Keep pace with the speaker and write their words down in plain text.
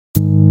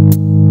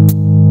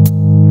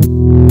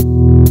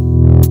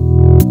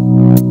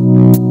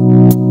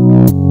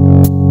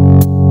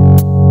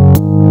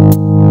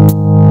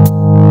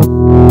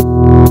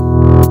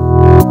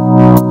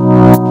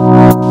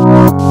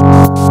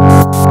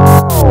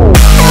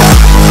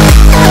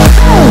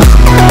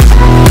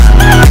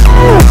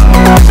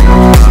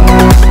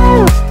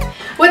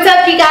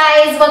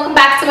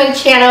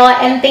channel,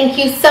 and thank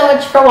you so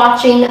much for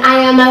watching. I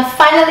am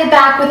finally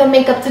back with a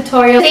makeup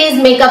tutorial.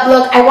 Today's makeup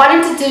look, I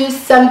wanted to do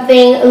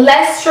something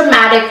less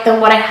dramatic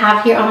than what I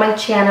have here on my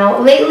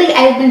channel. Lately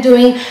I've been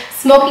doing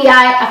smoky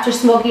eye after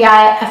smoky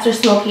eye after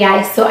smoky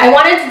eye, so I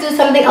wanted to do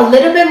something a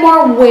little bit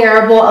more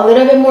wearable, a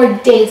little bit more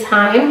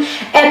daytime.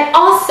 And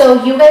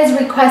also you guys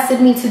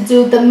requested me to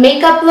do the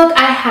makeup look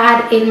I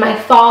had in my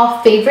fall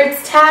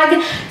favorites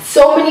tag.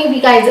 So many of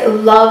you guys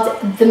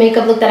loved the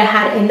makeup look that I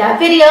had in that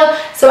video,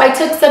 so I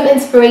took some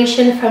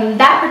inspiration from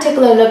that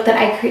particular look that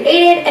I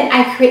created and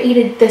I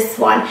created this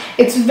one.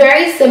 It's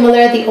very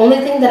similar. The only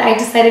thing that I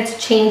decided to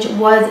change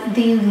was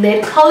the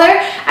lid color.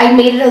 I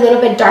made it a little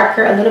bit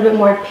darker, a little bit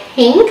more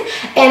pink,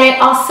 and I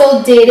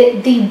also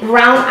did the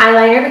brown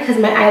eyeliner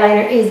because my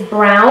eyeliner is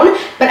brown,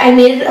 but I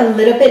made it a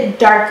little bit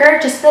darker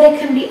just so that it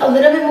can be a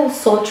little bit more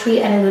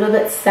sultry and a little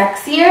bit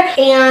sexier.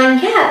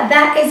 And yeah,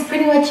 that is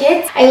pretty much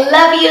it. I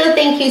love you.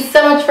 Thank you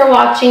so much for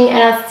watching, and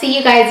I'll see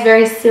you guys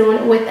very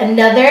soon with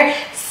another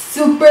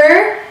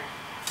super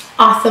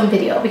awesome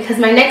video because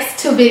my next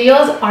two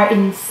videos are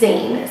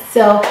insane.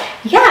 So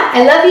yeah,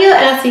 I love you,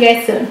 and I'll see you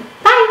guys soon.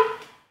 Bye.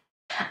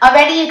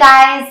 Alrighty, you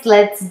guys,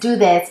 let's do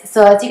this.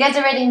 So as you guys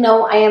already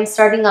know, I am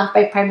starting off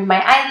by priming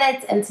my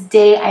eyelids, and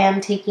today I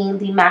am taking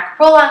the MAC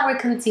Pro Longwear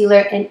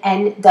Concealer in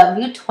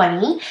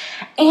NW20.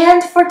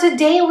 And for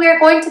today, we are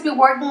going to be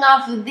working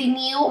off the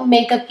new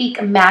Makeup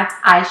Geek matte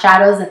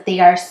eyeshadows that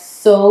they are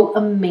so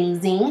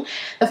amazing.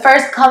 The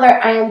first color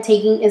I am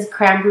taking is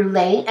Creme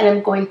Brulee, and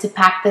I'm going to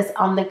pack this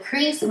on the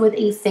crease with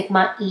a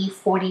Sigma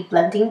E40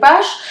 blending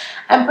brush.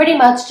 I'm pretty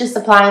much just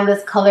applying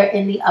this color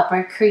in the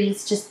upper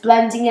crease, just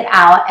blending it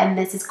out, and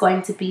this is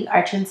going to be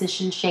our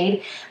transition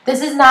shade.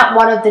 This is not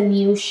one of the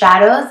new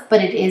shadows,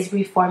 but it is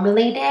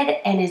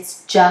reformulated, and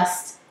it's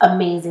just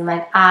amazing.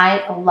 Like,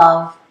 I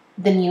love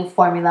the new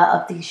formula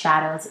of these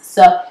shadows.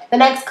 So the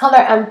next color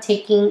I'm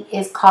taking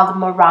is called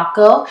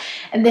Morocco,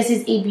 and this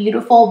is a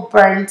beautiful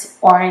burnt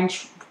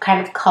orange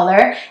kind of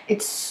color.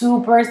 It's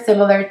super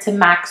similar to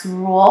MAC's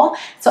Rule.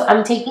 So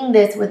I'm taking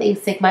this with a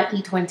Sigma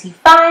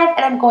E25,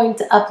 and I'm going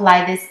to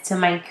apply this to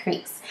my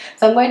crease.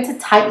 So I'm going to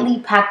tightly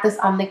pack this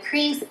on the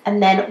crease,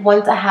 and then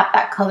once I have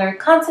that color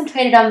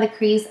concentrated on the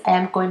crease, I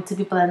am going to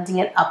be blending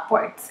it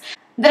upwards.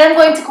 Then I'm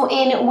going to go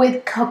in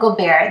with Cocoa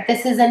Bear.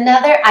 This is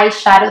another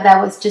eyeshadow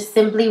that was just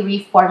simply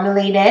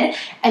reformulated,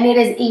 and it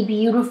is a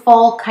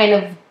beautiful kind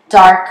of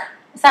dark,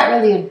 it's not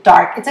really a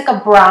dark, it's like a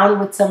brown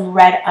with some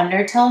red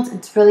undertones.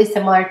 It's really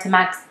similar to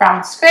MAC's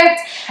Brown Script,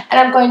 and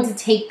I'm going to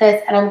take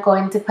this and I'm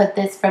going to put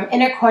this from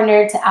inner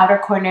corner to outer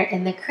corner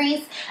in the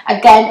crease.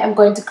 Again, I'm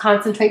going to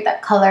concentrate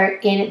that color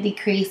in the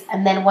crease,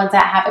 and then once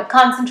I have it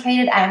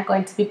concentrated, I am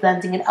going to be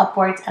blending it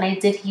upwards, and I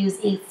did use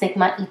a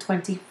Sigma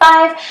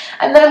E25,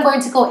 and then I'm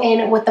going to go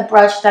in with the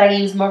brush that I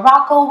use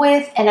Morocco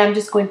with, and I'm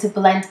just going to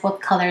blend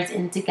both colors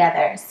in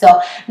together.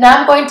 So now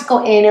I'm going to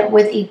go in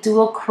with a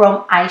dual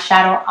chrome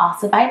eyeshadow,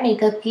 also by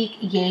Makeup Geek.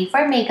 Yay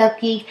for Makeup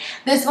Geek.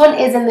 This one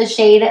is in the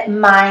shade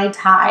Mai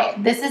Tai.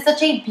 This is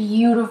such a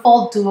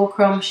beautiful dual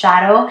chrome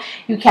shadow.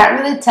 You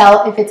can't really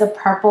tell if it's a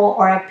purple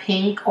or a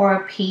pink or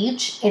a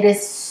peach. It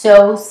is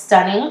so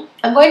stunning.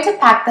 I'm going to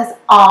pack this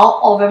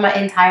all over my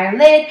entire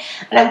lid,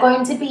 and I'm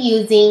going to be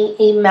using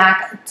a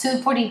MAC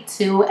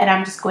 242, and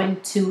I'm just going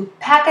to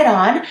pack it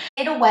on. I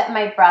need to wet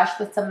my brush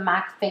with some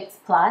MAC Fix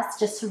Plus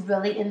just to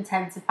really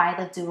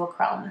intensify the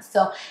duochrome.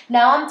 So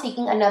now I'm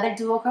taking another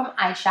duochrome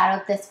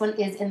eyeshadow. This one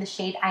is in the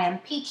shade I Am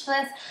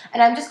Peachless,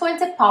 and I'm just going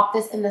to pop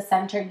this in the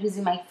center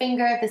using my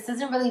finger. This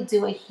doesn't really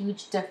do a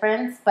huge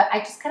difference, but I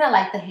just kind of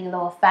like the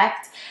halo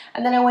effect.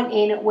 And then I went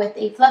in with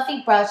a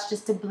fluffy brush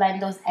just to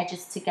blend those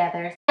edges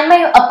together. In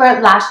my upper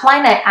lash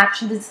line, I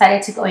actually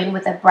decided to go in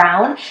with a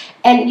brown,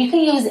 and you can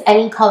use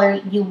any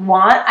color you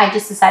want. I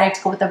just decided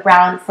to go with a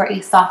brown for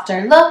a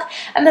softer look,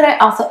 and then I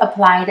also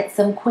applied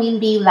some Queen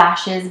Bee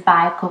lashes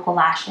by Coco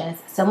Lashes.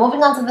 So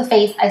moving on to the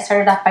face, I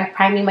started off by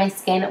priming my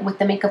skin with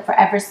the Makeup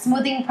Forever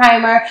Smoothing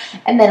Primer,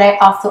 and then I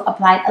also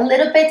applied a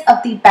little bit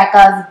of the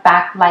Becca's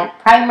Backlight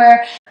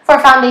Primer. For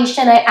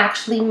foundation, I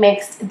actually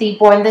mixed the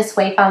Born This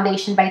Way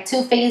foundation by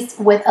Too Faced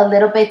with a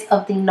little bit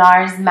of the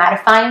NARS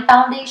Mattifying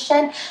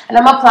Foundation, and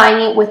I'm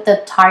applying it with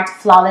the Tarte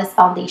Flawless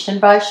Foundation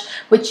brush,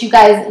 which you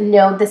guys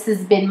know this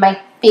has been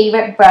my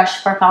favorite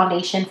brush for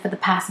foundation for the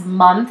past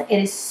month. It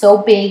is so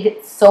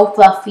big, so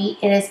fluffy,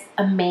 it is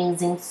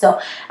amazing.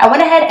 So I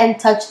went ahead and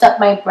touched up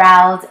my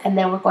brows, and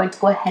then we're going to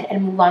go ahead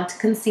and move on to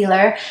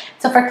concealer.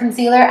 So for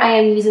concealer, I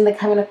am using the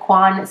Kevyn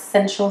Aucoin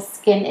Sensual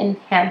Skin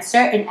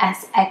Enhancer in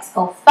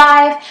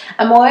SX05.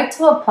 I'm going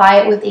to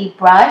apply it with a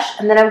brush,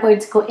 and then I'm going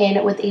to go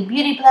in with a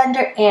beauty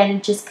blender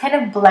and just kind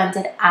of blend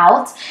it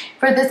out.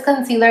 For this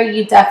concealer,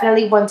 you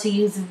definitely want to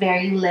use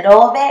very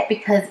little of it,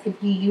 because if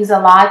you use a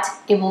lot,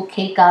 it will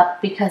cake up,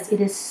 because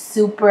it is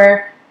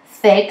super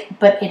thick,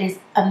 but it is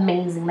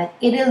amazing. Like,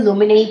 it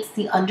illuminates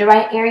the under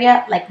eye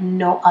area like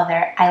no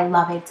other. I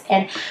love it.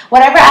 And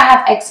whenever I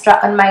have extra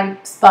on my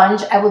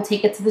sponge, I will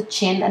take it to the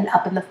chin and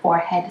up in the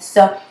forehead.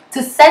 So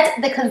To set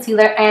the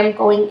concealer, I am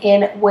going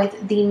in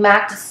with the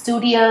MAC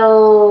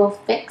Studio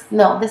Fix.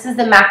 No, this is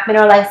the MAC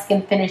Mineralized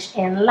Skin Finish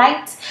in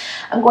Light.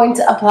 I'm going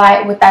to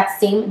apply it with that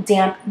same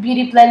damp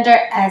beauty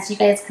blender. As you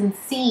guys can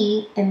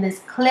see in this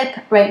clip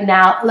right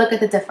now, look at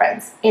the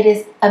difference. It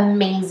is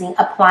amazing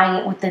applying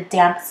it with the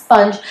damp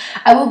sponge.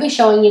 I will be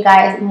showing you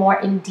guys more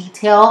in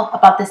detail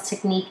about this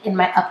technique in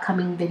my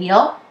upcoming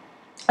video.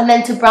 And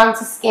then to bronze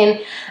the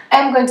skin,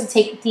 I'm going to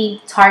take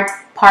the Tarte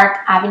Park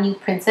Avenue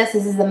Princess.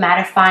 This is the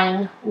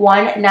mattifying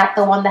one, not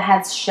the one that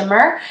has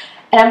shimmer.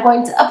 And I'm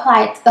going to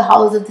apply it to the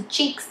hollows of the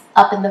cheeks,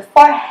 up in the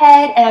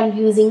forehead, and I'm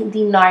using the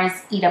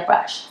NARS Ita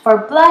brush.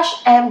 For blush,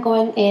 I am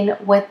going in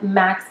with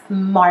MAC's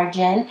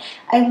Margin.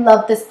 I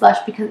love this blush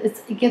because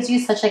it gives you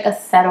such like a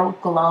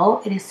settled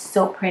glow. It is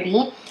so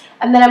pretty.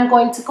 And then I'm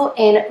going to go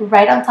in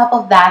right on top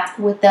of that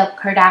with the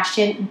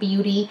Kardashian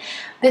Beauty.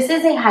 This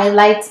is a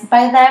highlight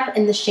by them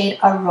in the shade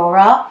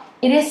Aurora.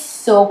 It is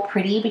so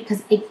pretty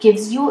because it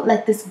gives you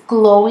like this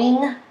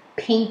glowing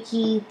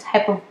pinky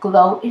type of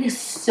glow. It is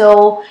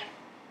so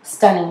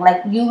stunning.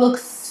 Like, you look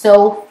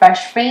so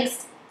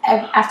fresh-faced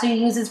after you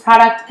use this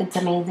product. It's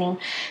amazing.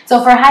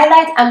 So for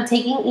highlight, I'm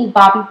taking a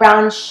Bobbi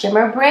Brown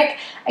Shimmer Brick.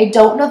 I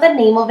don't know the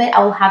name of it.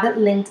 I will have it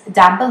linked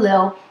down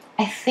below.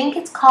 I think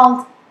it's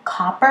called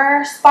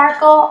Copper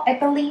Sparkle, I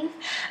believe.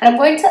 And I'm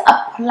going to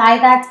apply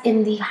that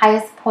in the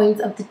highest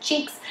points of the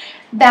cheeks,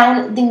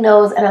 down the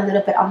nose, and a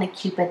little bit on the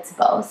Cupid's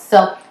bow.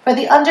 So for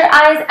the under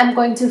eyes, I'm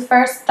going to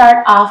first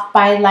start off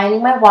by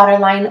lining my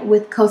waterline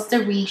with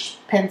Costa Riche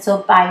pencil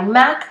by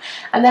MAC.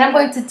 And then I'm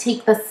going to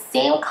take the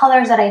same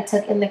colors that I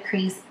took in the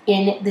crease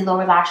in the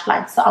lower lash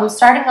line. So I'm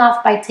starting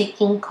off by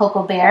taking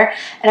Cocoa Bear,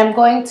 and I'm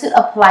going to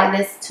apply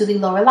this to the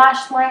lower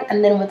lash line.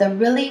 And then with a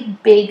really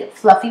big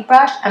fluffy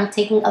brush, I'm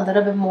taking a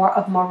little bit more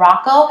of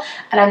Morocco,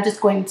 and I'm just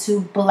going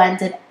to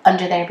blend it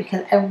under there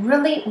because I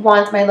really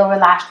want my lower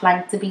lash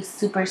line to be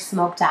super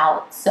smoked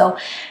out. So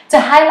to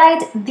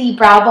highlight the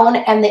brow bone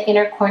and the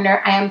inner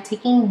corner, I am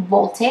taking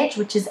Voltage,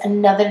 which is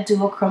another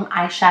duochrome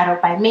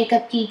eyeshadow by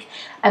Makeup Geek.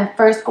 I'm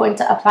first going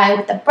to apply it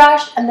with a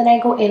brush, and then I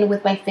go in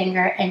with my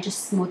finger and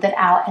just smooth it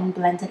out and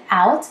blend it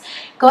out.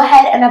 Go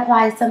ahead and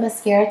apply some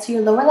mascara to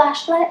your lower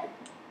lash line.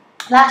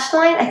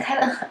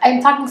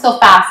 I'm talking so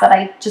fast that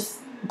I just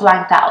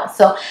blanked out.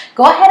 So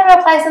go ahead and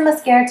apply some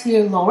mascara to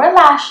your lower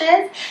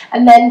lashes.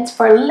 And then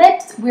for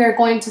lips, we are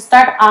going to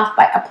start off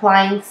by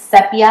applying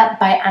Sepia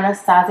by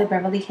Anastasia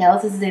Beverly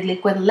Hills. This is a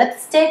liquid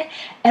lipstick.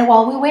 And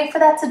while we wait for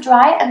that to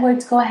dry, I'm going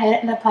to go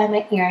ahead and apply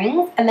my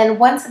earrings. And then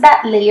once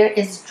that layer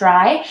is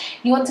dry,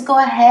 you want to go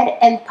ahead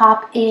and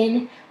pop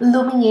in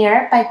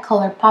Lumiere by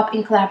ColourPop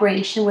in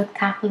collaboration with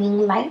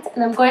Kathleen Light.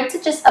 And I'm going to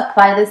just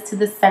apply this to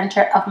the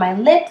center of my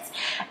lips.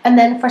 And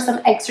then for some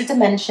extra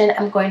dimension,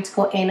 I'm going to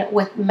go in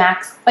with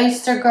MAC's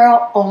Oyster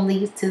Girl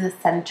only to the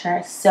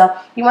center. So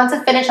you want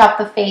to finish off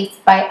the face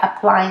by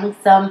applying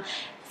some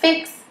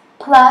Fix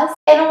Plus.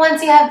 And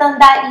once you have done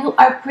that, you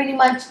are pretty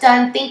much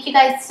done. Thank you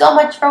guys so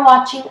much for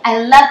watching.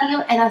 I love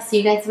you, and I'll see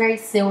you guys very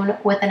soon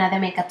with another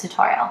makeup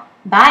tutorial.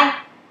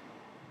 Bye!